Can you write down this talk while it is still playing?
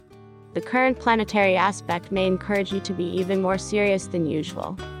The current planetary aspect may encourage you to be even more serious than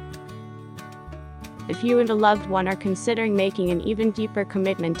usual. If you and a loved one are considering making an even deeper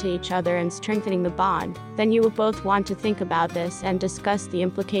commitment to each other and strengthening the bond, then you will both want to think about this and discuss the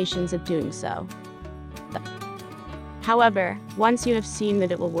implications of doing so. However, once you have seen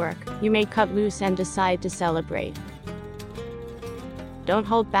that it will work, you may cut loose and decide to celebrate. Don't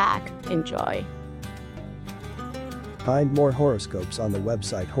hold back, enjoy. Find more horoscopes on the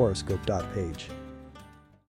website horoscope.page.